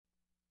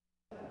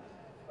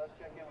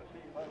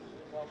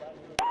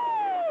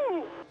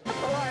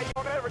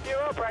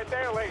yourself right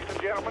there, ladies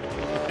and gentlemen.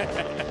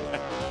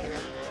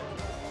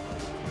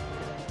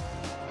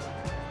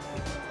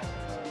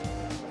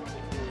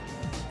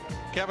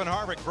 Kevin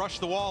Harvick brushed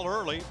the wall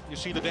early. You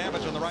see the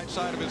damage on the right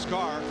side of his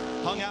car.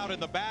 Hung out in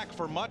the back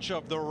for much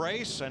of the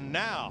race, and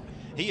now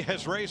he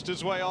has raced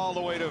his way all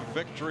the way to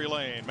victory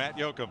lane. Matt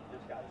Yoakum.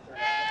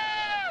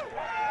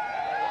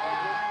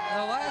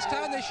 The last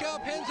time the Shell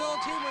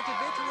Pennzoil team went to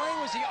victory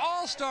lane was the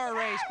All-Star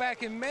race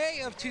back in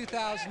May of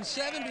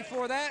 2007.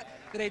 Before that,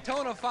 the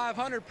Daytona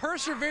 500.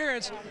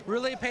 Perseverance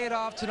really paid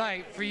off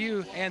tonight for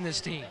you and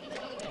this team.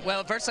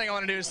 Well, the first thing I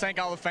want to do is thank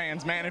all the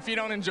fans, man. If you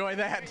don't enjoy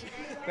that,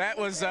 that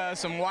was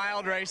some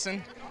wild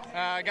racing.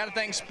 I got to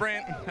thank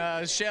Sprint,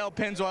 Shell,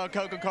 Pennzoil,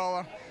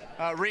 Coca-Cola,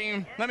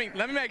 Ream. Let me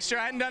make sure,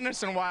 I hadn't done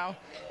this in a while.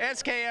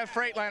 SKF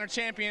Freightliner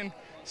champion,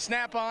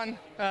 Snap-on,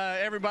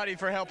 everybody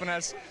for helping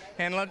us.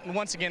 And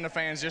once again, the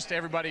fans, just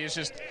everybody is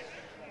just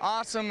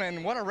awesome.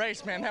 And what a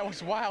race, man. That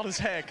was wild as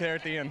heck there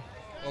at the end.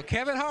 Well,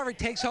 Kevin Harvick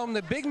takes home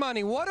the big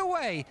money. What a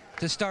way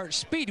to start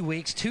Speed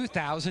Weeks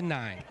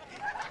 2009.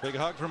 Big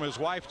hug from his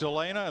wife,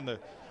 Delana, and the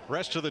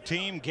rest of the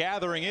team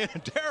gathering in.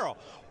 Darrell,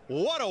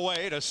 what a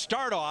way to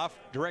start off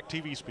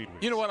DirecTV Speedway.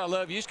 You know what I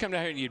love? You just come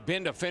down here and you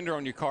bend a fender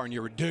on your car and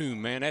you're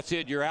doomed, man. That's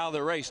it. You're out of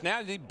the race.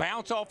 Now they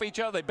bounce off each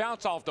other. They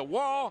bounce off the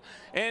wall.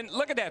 And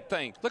look at that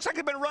thing. Looks like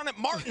they've been running at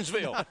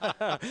Martinsville.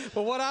 But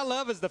what I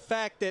love is the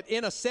fact that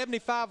in a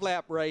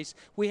 75-lap race,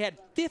 we had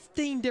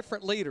 15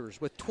 different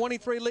leaders with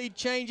 23 lead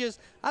changes.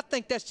 I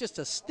think that's just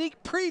a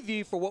sneak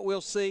preview for what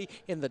we'll see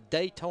in the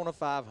Daytona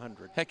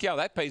 500. Heck yeah,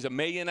 that pays $1.5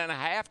 million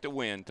to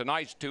win.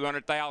 Tonight's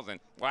 $200,000.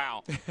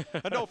 Wow.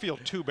 I don't feel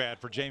too bad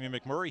for Jamie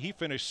McMurray. He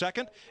finished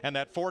second, and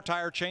that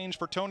 4-tire change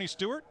for Tony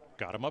Stewart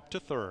got him up to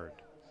third.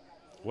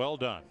 Well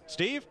done.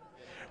 Steve?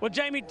 Well,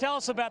 Jamie, tell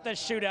us about that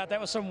shootout.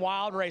 That was some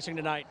wild racing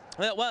tonight.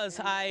 Well, it was.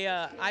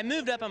 I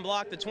moved up and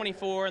blocked the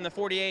 24 and the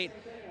 48,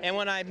 and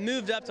when I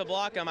moved up to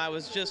block them, I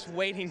was just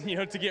waiting,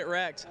 to get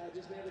wrecked.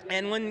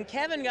 And when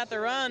Kevin got the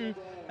run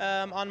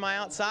on my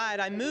outside,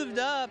 I moved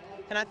up,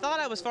 and I thought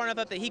I was far enough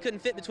up that he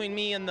couldn't fit between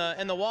me and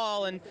the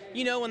wall. And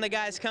when the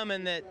guy's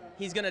coming, that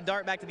he's going to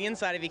dart back to the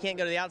inside if he can't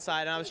go to the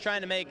outside. And I was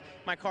trying to make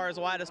my car as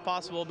wide as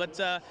possible. But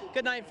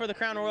good night for the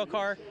Crown Royal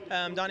car.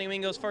 Donnie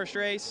Wingo's first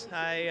race.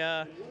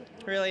 I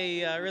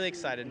really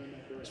excited.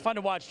 It's fun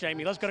to watch,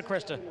 Jamie. Let's go to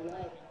Krista.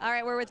 All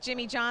right, we're with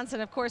Jimmy Johnson.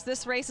 Of course,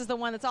 this race is the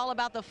one that's all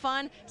about the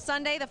fun.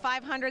 Sunday, the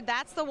 500,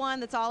 that's the one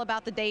that's all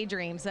about the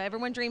daydreams.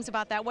 Everyone dreams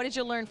about that. What did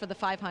you learn for the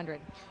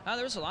 500?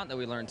 There was a lot that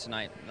we learned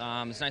tonight.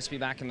 It's nice to be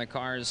back in the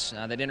cars.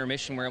 That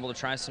intermission, we were able to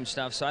try some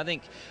stuff. So I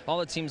think all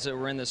the teams that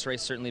were in this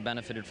race certainly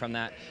benefited from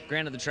that.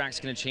 Granted, the track's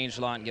going to change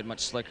a lot and get much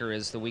slicker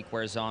as the week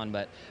wears on.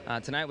 But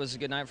tonight was a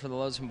good night for the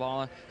Lowe's and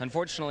Bala.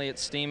 Unfortunately,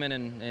 it's steaming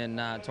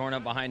and torn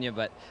up behind you,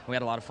 but we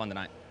had a lot of fun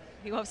tonight.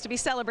 He hopes to be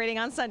celebrating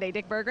on Sunday.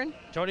 Dick Berggren.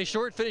 Tony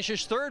Stewart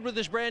finishes third with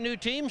his brand new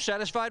team.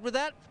 Satisfied with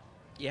that?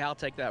 Yeah, I'll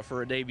take that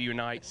for a debut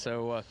night.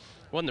 So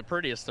wasn't the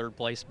prettiest third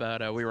place,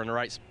 but we were in the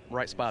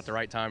right spot at the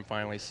right time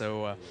finally.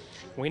 So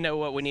we know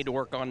what we need to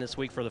work on this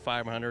week for the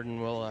 500, and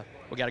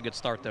we got a good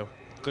start though.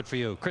 Good for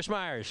you. Chris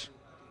Myers.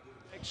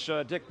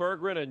 Thanks, Dick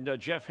Berggren and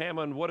Jeff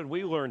Hammond. What did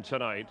we learn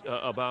tonight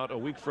about a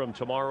week from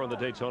tomorrow in the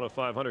Daytona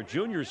 500?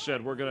 Junior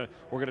said we're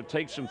gonna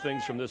take some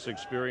things from this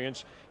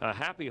experience.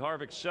 Happy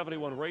Harvick,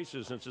 71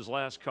 races since his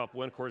last Cup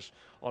win, of course,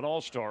 an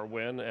All-Star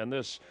win, and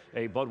this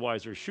a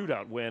Budweiser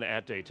Shootout win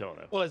at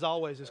Daytona. Well, as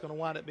always, it's going to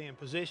wind up being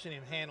positioning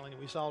and handling.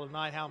 We saw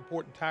tonight how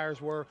important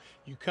tires were.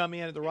 You come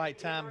in at the right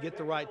time, get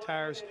the right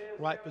tires,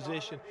 right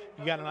position.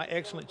 You got an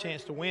excellent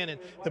chance to win. And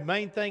the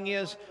main thing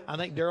is, I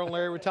think Darrell and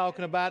Larry were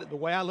talking about it. The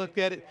way I looked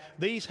at it,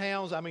 these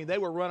hounds, I mean, they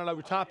were running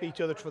over top of each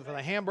other for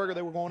the hamburger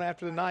they were going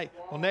after tonight.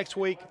 Well, next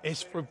week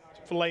it's for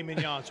filet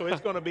mignon. So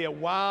it's going to be a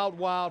wild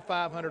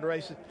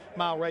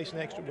 500-mile race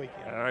next weekend.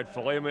 All right,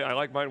 filet mignon. I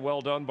like mine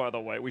well done, by the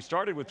way. We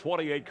started with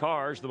 28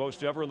 cars, the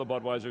most ever in the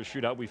Budweiser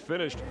Shootout. We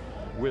finished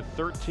with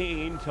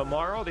 13.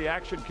 Tomorrow, the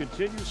action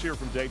continues here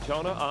from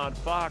Daytona on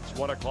Fox,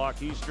 1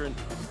 o'clock Eastern,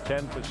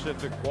 10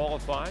 Pacific,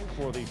 qualifying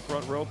for the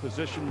front row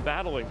position,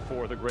 battling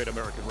for the Great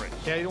American Race.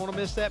 Yeah, you don't want to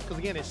miss that because,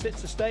 again, it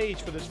sets the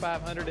stage for this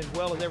 500 as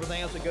well as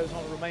everything else that goes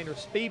on the remainder of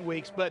Speed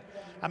Weeks. But,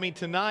 I mean,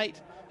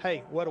 tonight,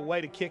 hey, what a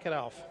way to kick it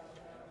off.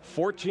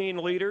 14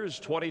 leaders,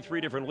 23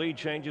 different lead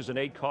changes, and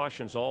 8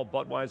 cautions, all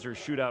Budweiser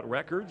Shootout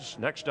records.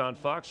 Next on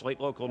Fox, late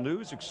local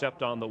news,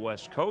 except on the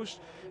West Coast.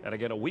 And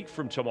again, a week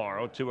from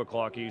tomorrow, 2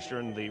 o'clock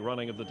Eastern, the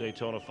running of the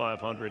Daytona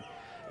 500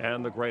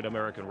 and the Great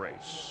American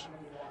Race.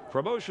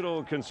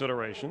 Promotional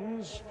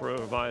considerations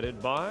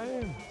provided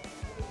by...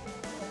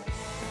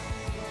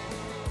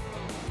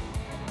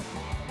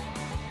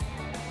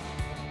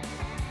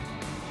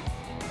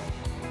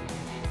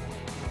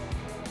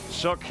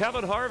 So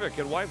Kevin Harvick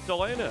and wife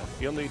Delana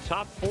in the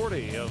top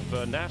 40 of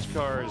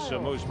NASCAR's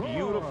most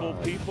beautiful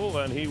people,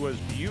 and he was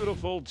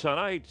beautiful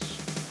tonight,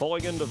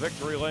 pulling into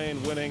victory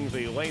lane, winning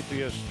the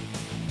lengthiest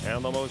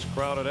and the most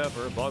crowded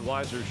ever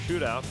Budweiser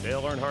Shootout.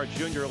 Dale Earnhardt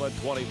Jr. led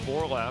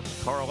 24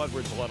 laps, Carl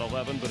Edwards led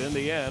 11, but in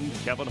the end,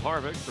 Kevin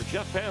Harvick for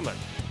Jeff Hammond,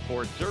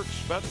 for Dirk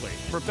Spedley,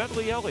 for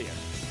Bentley Elliott,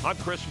 I'm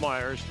Chris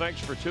Myers. Thanks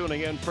for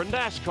tuning in for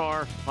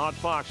NASCAR on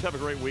Fox. Have a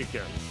great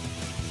weekend.